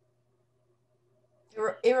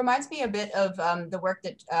 It reminds me a bit of the work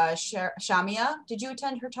that Shamia, did you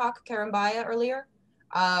attend her talk, Karambaya, earlier?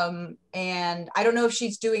 And I don't know if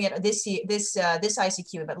she's doing it this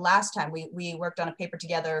ICQE, but last time we worked on a paper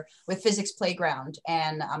together with Physics Playground,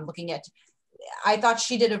 and I'm looking at, I thought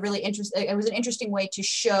she did a really interesting, it was an interesting way to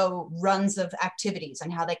show runs of activities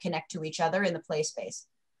and how they connect to each other in the play space.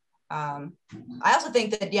 I also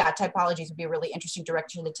think that, yeah, typologies would be a really interesting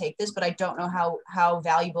direction to take this, but I don't know how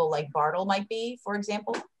valuable like Bartle might be, for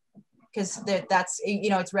example, because that's,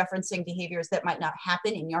 you know, it's referencing behaviors that might not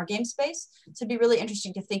happen in your game space. So it'd be really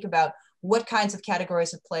interesting to think about what kinds of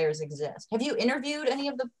categories of players exist. Have you interviewed any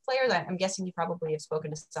of the players? I'm guessing you probably have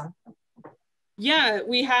spoken to some. Yeah,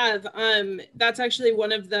 we have. That's actually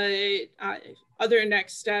one of the other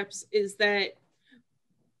next steps, is that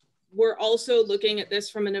we're also looking at this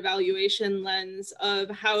from an evaluation lens of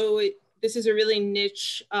how this is a really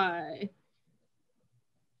niche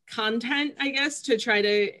content, I guess, to try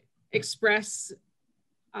to express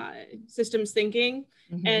systems thinking.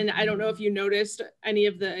 Mm-hmm. And I don't know if you noticed any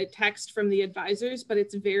of the text from the advisors, but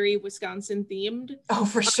it's very Wisconsin themed. Oh,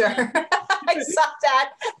 for sure. I saw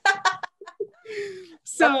that.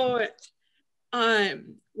 So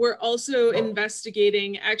we're also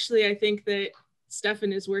investigating, actually, I think that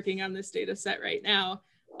Stefan is working on this data set right now.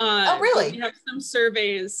 Oh, really? We have some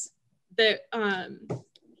surveys that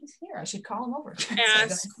he's here. I should call him over.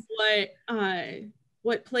 Ask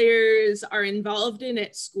what players are involved in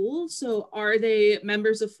at school. So are they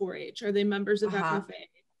members of 4-H? Are they members of FFA?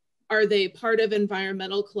 Are they part of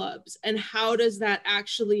environmental clubs? And how does that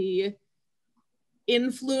actually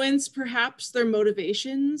influence perhaps their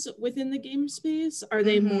motivations within the game space? Are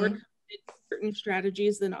they more committed to certain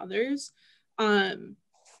strategies than others? I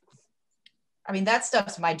mean, that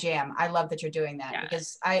stuff's my jam. I love that you're doing that,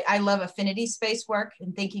 because I love affinity space work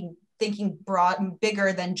and thinking broad and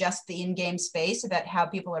bigger than just the in-game space about how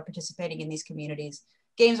people are participating in these communities.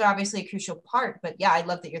 Games are obviously a crucial part, but yeah, I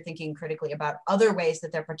love that you're thinking critically about other ways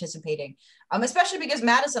that they're participating, especially because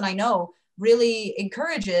Madison, I know, really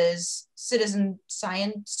encourages citizen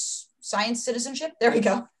science citizenship. There we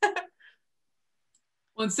go.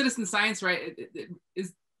 Well, in citizen science, right, it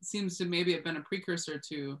seems to maybe have been a precursor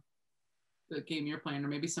to the game you're playing, or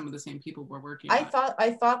maybe some of the same people were working on.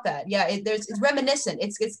 I thought that, yeah, it's reminiscent.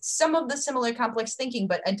 It's some of the similar complex thinking,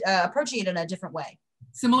 but approaching it in a different way.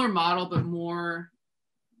 Similar model, but more,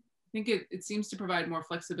 I think it seems to provide more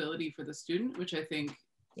flexibility for the student, which I think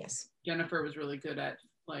Jennifer was really good at,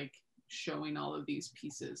 like showing all of these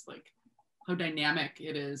pieces, like how dynamic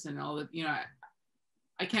it is, and all the, you know,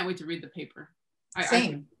 I can't wait to read the paper.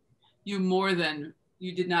 Same.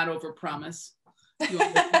 You did not overpromise.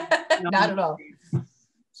 Not at all.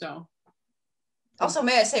 So. Also,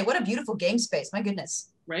 may I say, what a beautiful game space. My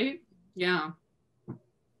goodness. Right? Yeah.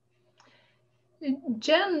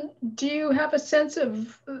 Jen, do you have a sense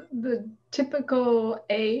of the typical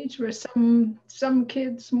age where some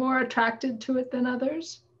kids more attracted to it than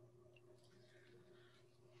others?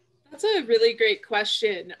 That's a really great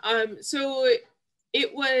question. So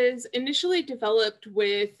it was initially developed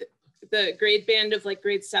with the grade band of like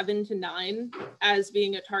grade 7 to 9 as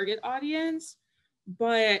being a target audience.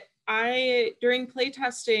 But during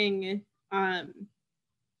playtesting,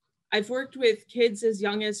 I've worked with kids as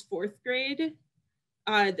young as 4th grade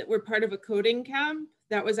that were part of a coding camp.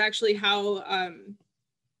 That was actually how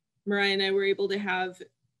Mariah and I were able to have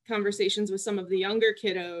conversations with some of the younger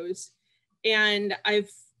kiddos. And I've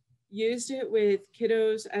used it with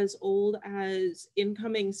kiddos as old as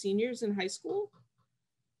incoming seniors in high school.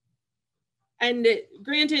 And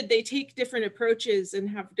granted, they take different approaches and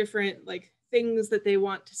have different like things that they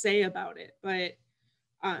want to say about it, but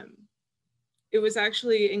it was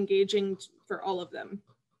actually engaging for all of them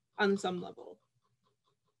on some level.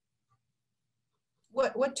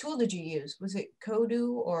 What tool did you use? Was it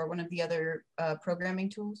Kodu or one of the other programming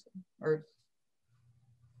tools or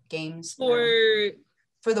games?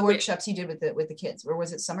 For the workshops you did with the kids, or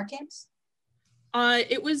was it summer camps?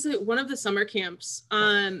 It was one of the summer camps.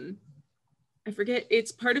 I forget,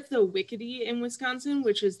 it's part of the ICQE in Wisconsin,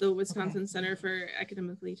 which is the Wisconsin Center for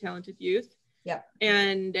Academically Talented Youth. Yep.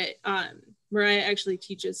 And Mariah actually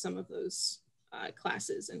teaches some of those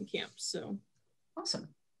classes and camps, so. Awesome.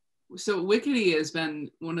 So ICQE has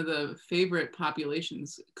been one of the favorite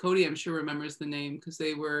populations. Cody, I'm sure, remembers the name because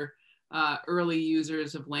they were early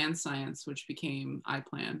users of land science, which became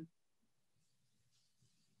iPlan.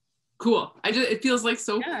 Cool. It feels like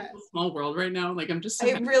so small world right now. Like I'm just so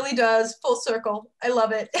it really does, full circle. I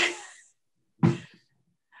love it.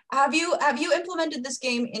 Have you implemented this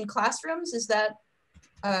game in classrooms? Is that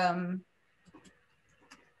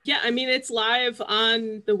Yeah, I mean, it's live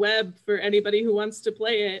on the web for anybody who wants to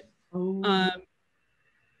play it. Oh.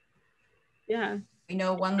 Yeah. We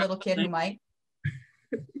know one little kid who might.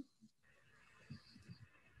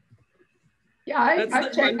 Yeah,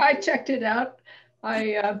 I checked it out.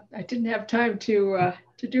 I didn't have time to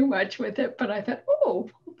do much with it, but I thought, oh,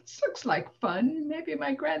 this looks like fun. Maybe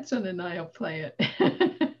my grandson and I will play it.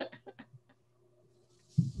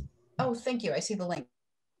 Oh, thank you. I see the link.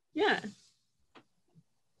 Yeah.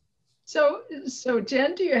 So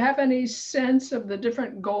Jen, do you have any sense of the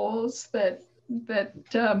different goals that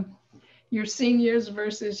your seniors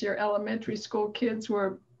versus your elementary school kids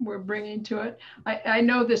were bringing to it? I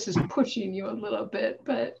know this is pushing you a little bit,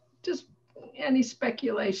 but just any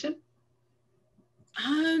speculation?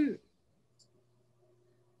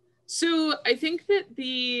 So I think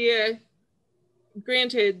that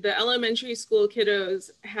granted, the elementary school kiddos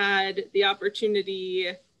had the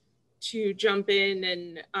opportunity to jump in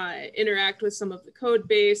and interact with some of the code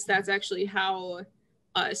base. That's actually how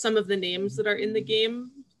some of the names that are in the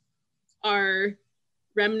game are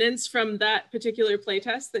remnants from that particular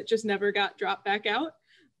playtest that just never got dropped back out.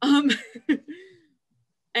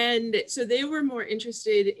 And so they were more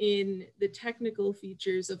interested in the technical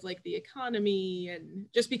features of like the economy, and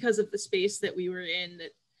just because of the space that we were in,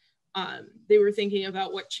 that they were thinking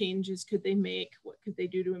about what changes could they make, what could they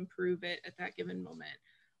do to improve it at that given moment.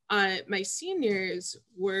 My seniors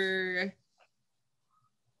were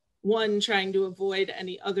trying to avoid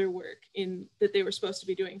any other work that they were supposed to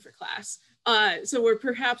be doing for class. So we're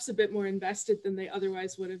perhaps a bit more invested than they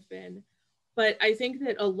otherwise would have been. But I think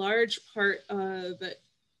that a large part of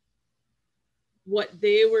what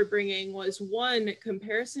they were bringing was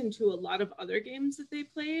comparison to a lot of other games that they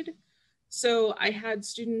played. So I had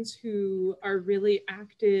students who are really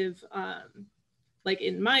active, like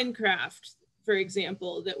in Minecraft, for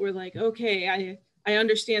example, that were like, okay, I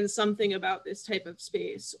understand something about this type of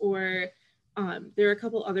space. Or there are a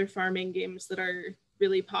couple other farming games that are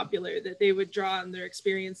really popular that they would draw on their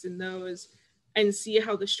experience in those and see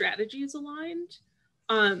how the strategies aligned,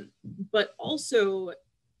 but also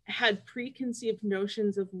had preconceived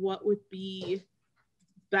notions of what would be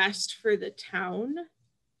best for the town.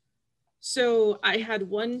 So I had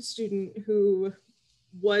one student who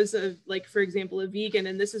was for example, a vegan,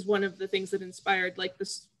 and this is one of the things that inspired like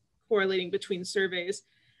this correlating between surveys.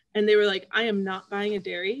 And they were like, I am not buying a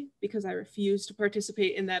dairy because I refuse to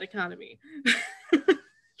participate in that economy.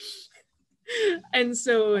 And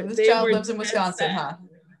so this child lives in Wisconsin, huh?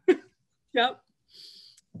 Yep.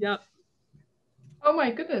 Oh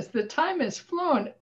my goodness, the time has flown.